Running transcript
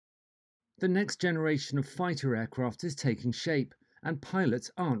The next generation of fighter aircraft is taking shape, and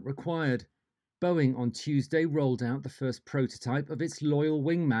pilots aren't required. Boeing on Tuesday rolled out the first prototype of its Loyal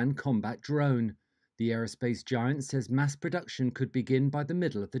Wingman combat drone. The aerospace giant says mass production could begin by the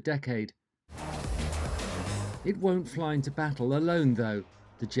middle of the decade. It won't fly into battle alone, though.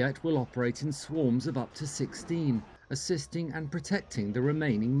 The jet will operate in swarms of up to 16, assisting and protecting the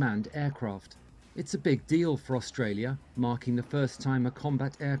remaining manned aircraft. It's a big deal for Australia, marking the first time a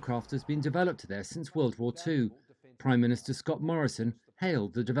combat aircraft has been developed there since World War II. Prime Minister Scott Morrison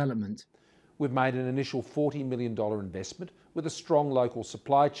hailed the development. We've made an initial $40 million investment with a strong local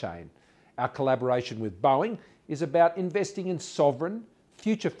supply chain. Our collaboration with Boeing is about investing in sovereign,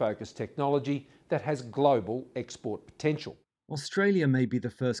 future-focused technology that has global export potential. Australia may be the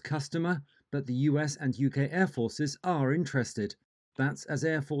first customer, but the US and UK Air Forces are interested. That's as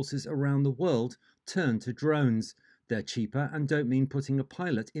air forces around the world turn to drones. They're cheaper and don't mean putting a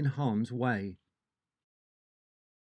pilot in harm's way.